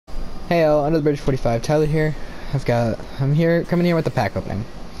Hey, under the bridge 45. Tyler here. I'm here, coming here with the pack opening.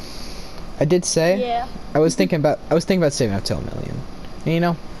 I did say. Yeah. I was thinking about saving up to $1 million. And, you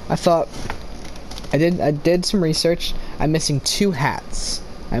know, I thought. I did some research. I'm missing 2 hats.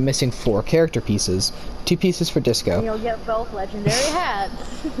 I'm missing 4 character pieces. 2 pieces for disco. And you'll get both legendary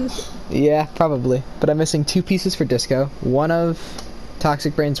hats. Yeah, probably. But I'm missing 2 pieces for disco. 1 of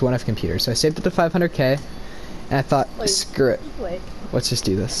toxic brains, 1 of computer. So I saved up to 500k. And I thought, Wait, screw it. Wait. Let's just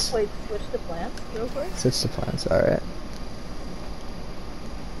do this. Wait, switch the plants real quick? Switch to plants, alright.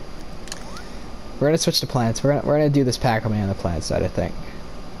 We're gonna switch to plants. We're gonna do this pack opening on the plant side, I think.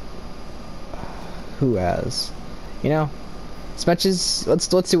 Who has? You know, as much as let's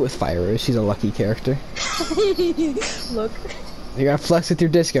do it with Fire Rose. She's a lucky character. Look. You're gonna flex with your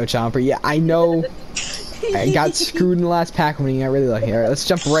disco chomper. Yeah, I know. I got screwed in the last pack opening. I got really lucky. Alright, let's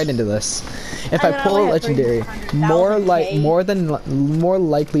jump right into this. If I pull a legendary, more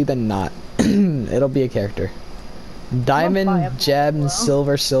likely than not, it'll be a character. Diamond, gem,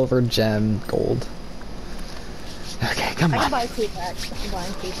 silver, gem, gold. Okay, come on. I can buy 2 packs. I'm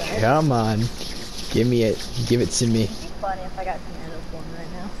buying 2 packs. Come on. Give me it. Give it to me. It'd be funny if I got commando form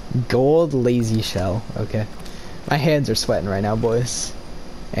right now. Gold lazy shell. Okay. My hands are sweating right now, boys.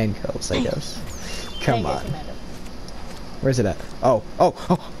 And girls, I guess. Come on. Where's it at? Oh.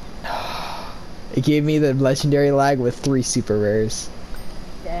 It gave me the legendary lag with 3 super rares.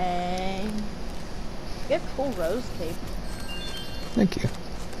 Dang. You get cool rose tape. Thank you.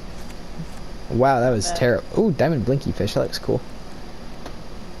 Wow, that was terrible. Ooh, diamond blinky fish. That looks cool.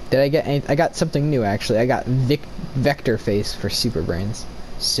 Did I get any? I got something new actually. I got vector face for super brains.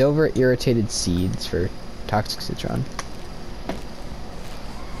 Silver irritated seeds for toxic citron.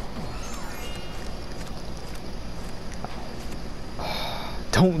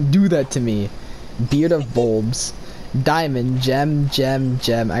 Don't do that to me. Beard of bulbs. Diamond, gem.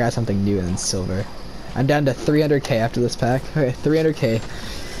 I got something new and then silver. I'm down to 300k after this pack. Okay, 300k.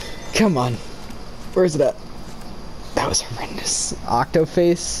 Come on. Where's it at? That was horrendous.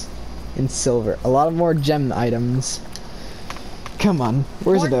 Octoface in silver. A lot of more gem items. Come on.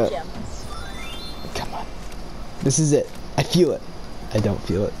 Where's it at? Gems. Come on. This is it. I feel it. I don't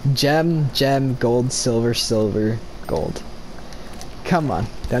feel it. Gem, gold, silver, gold. Come on.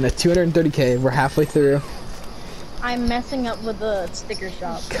 Down to 230k. We're halfway through. I'm messing up with the sticker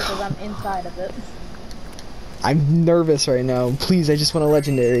shop because I'm inside of it. I'm nervous right now. Please, I just want a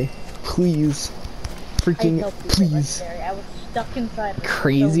legendary. Please. Freaking please. I was stuck inside of it.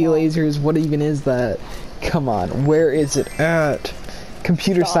 Crazy lasers? What even is that? Come on. Where is it at?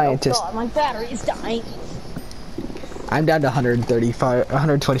 Computer scientist. God, my battery's dying. I'm down to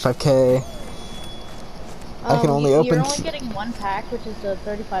 125k. I can only open. You're only getting 1 pack, which is the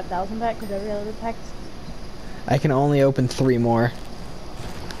 35,000 pack, because every other pack's. I can only open 3 more.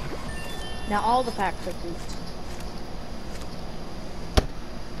 Now all the packs are boosted.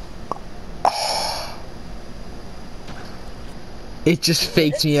 It just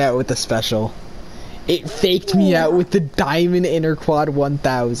faked me out with the special. It faked me out with the diamond inner quad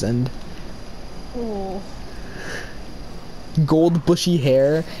 1000. Ooh. Gold bushy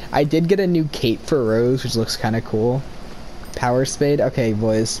hair. I did get a new cape for Rose, which looks kind of cool. Power spade. Okay,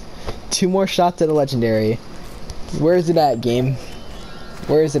 boys. 2 more shots at a legendary. Where is it at, game?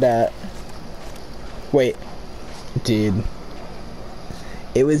 Where is it at? Wait. Dude.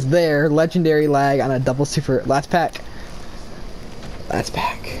 It was there. Legendary lag on a double super. Last pack. Last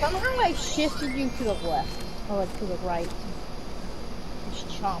pack. Somehow I shifted you to the left. Or like to the right. Just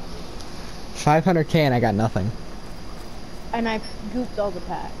chomp. 500k and I got nothing. And I gooped all the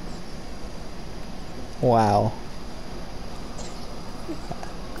packs. Wow.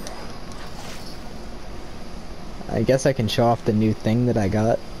 I guess I can show off the new thing that I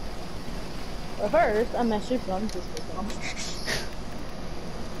got. But first, I'm gonna shoot some just for fun.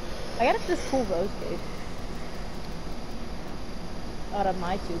 I got this cool rose cake. Out of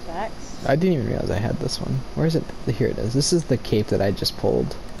my 2 packs. I didn't even realize I had this one. Where is it? Here it is. This is the cape that I just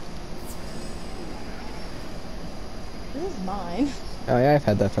pulled. This is mine. Oh yeah, I've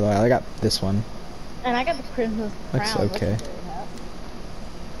had that for a while. I got this one. And I got the Christmas Looks crown. okay.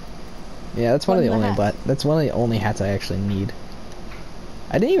 Yeah, that's one of the only that's one of the only hats I actually need.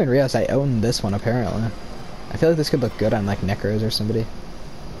 I didn't even realize I owned this one apparently. I feel like this could look good on like Necros or somebody.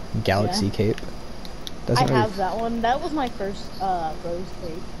 Galaxy cape. I have that one. That was my first rose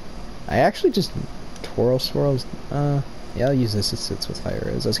cape. I actually just swirls. Yeah, I'll use this. It sits with Fire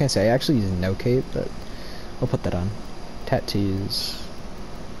Rose. I was gonna say I actually use no cape, but I'll put that on. Tattoos.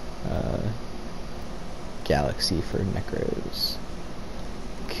 Galaxy for Necros.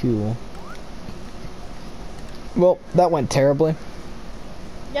 Cool. Well, that went terribly.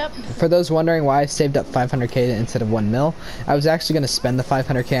 Yep. For those wondering why I saved up 500k instead of 1 mil, I was actually going to spend the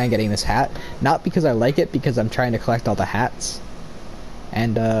 500k on getting this hat. Not because I like it, because I'm trying to collect all the hats.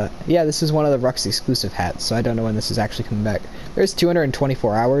 And yeah, this is one of the Rux exclusive hats, so I don't know when this is actually coming back. There's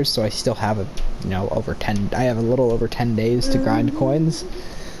 224 hours, so I still have I have a little over 10 days to grind coins.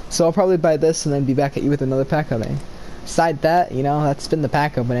 So I'll probably buy this and then be back at you with another pack opening. Aside that, that's been the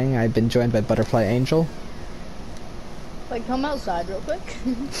pack opening. I've been joined by Butterfly Angel. Like, come outside real quick.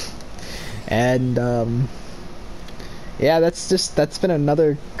 And yeah, that's been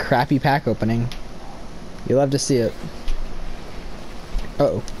another crappy pack opening. You'll love to see it.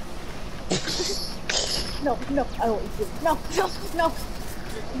 Uh-oh. No, I don't want you. No.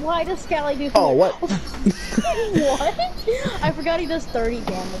 Why does Scally do that? Oh, what? What? I forgot he does 30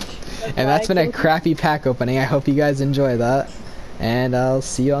 damage. And that's been a crappy pack opening. I hope you guys enjoy that. And I'll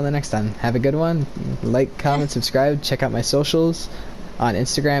see you all the next time. Have a good one. Like, comment, subscribe. Check out my socials on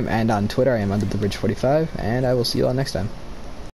Instagram and on Twitter. I am under the Bridge 45. And I will see you all next time.